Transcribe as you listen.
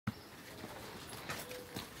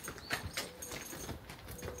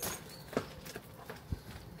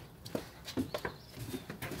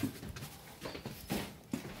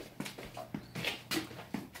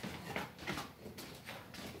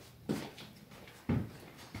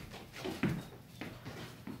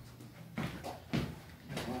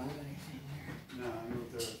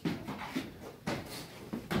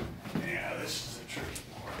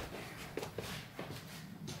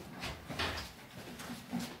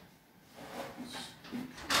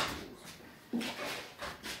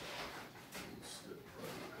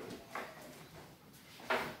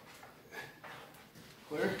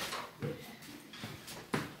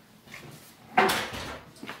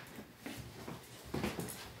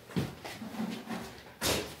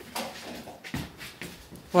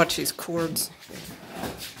Watch these cords.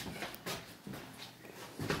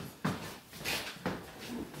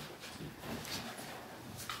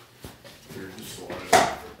 Here, just slide it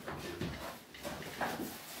over.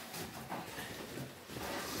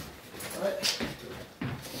 Right.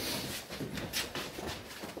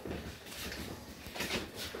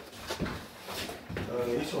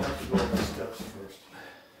 These will have to go on the steps first.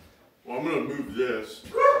 Well, I'm gonna move this.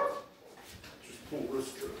 Just pull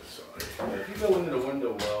this to the side. If you go into the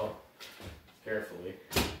window well, carefully,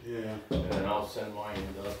 Yeah. and then I'll send mine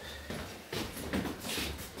up.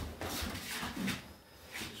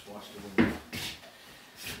 Just watch the window.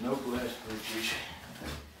 No glass breakage.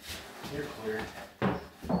 You're clear.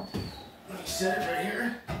 Let me set it right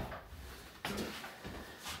here.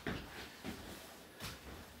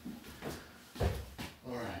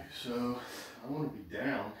 Alright, so I want to be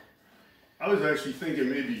down. I was actually thinking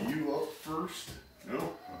maybe you up first.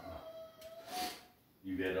 No?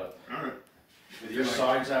 You get up. Alright. With your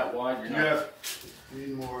sides out wide, you're not. Yeah.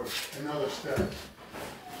 Need more, another step.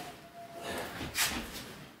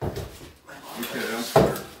 Okay, I'm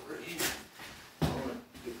sorry.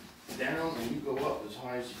 Down and you go up as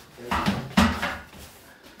high as you can.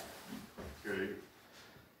 Okay.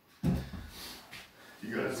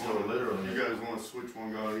 You guys want to switch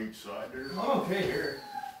one guy on each side there? I'm okay here.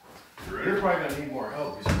 You You're ready? probably gonna need more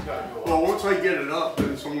help because you've got to go up. Well, once I get it up,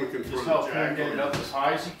 then someone can throw Just the help him jack get it on. up as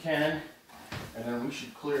high as you can, and then we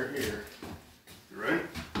should clear here. You ready?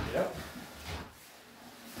 Yep.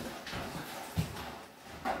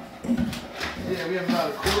 Yeah, we have about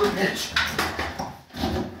a quarter inch.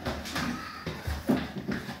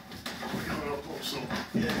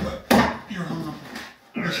 You're hung up.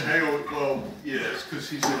 Alright, hang on. Well, yeah, it's because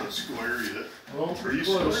he's in a square yet. Well, Are you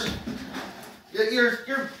close. square?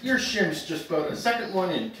 Yeah, your shim's just about a second one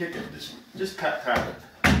in. Kick it. Just tap it.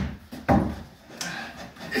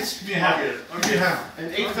 It's yeah. I'll get it.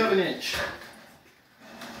 An eighth of an inch.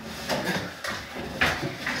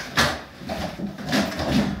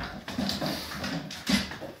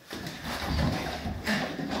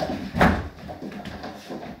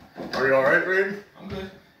 Are you all right, Brady? I'm good.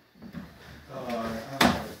 I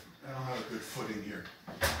don't have a good footing here.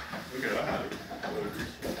 Okay, I have it.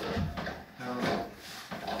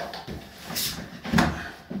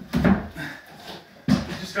 We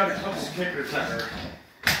just got a couple kickers that are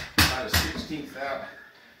about a 16th out.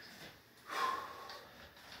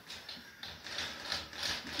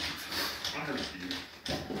 I have a few.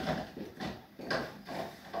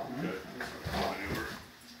 Okay.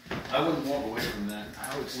 I wouldn't walk away from that.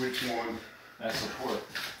 I would. Which one? That's support.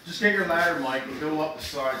 Just get your ladder, Mike, and go up the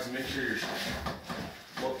sides and make sure you're.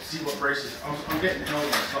 Well, see what braces. I'm getting held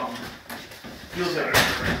on something. Feels like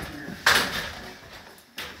it's right here.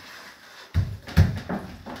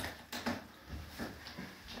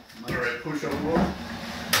 All right, push on one.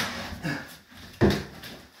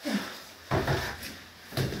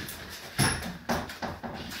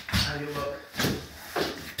 How do you look?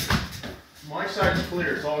 My side's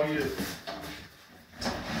clear. It's all you.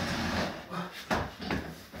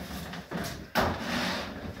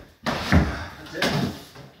 That's it.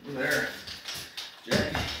 There.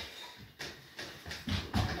 Jack.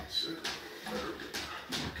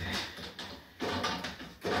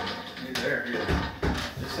 Hey, there. Here.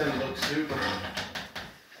 This end looks super.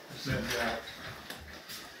 Send that.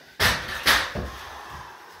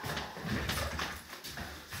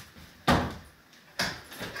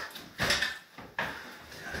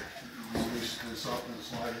 Loosen this up and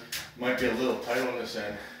slide it. Might be a little tight on this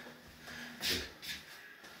end.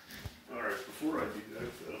 All right, before I do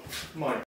that, Phil. Mike.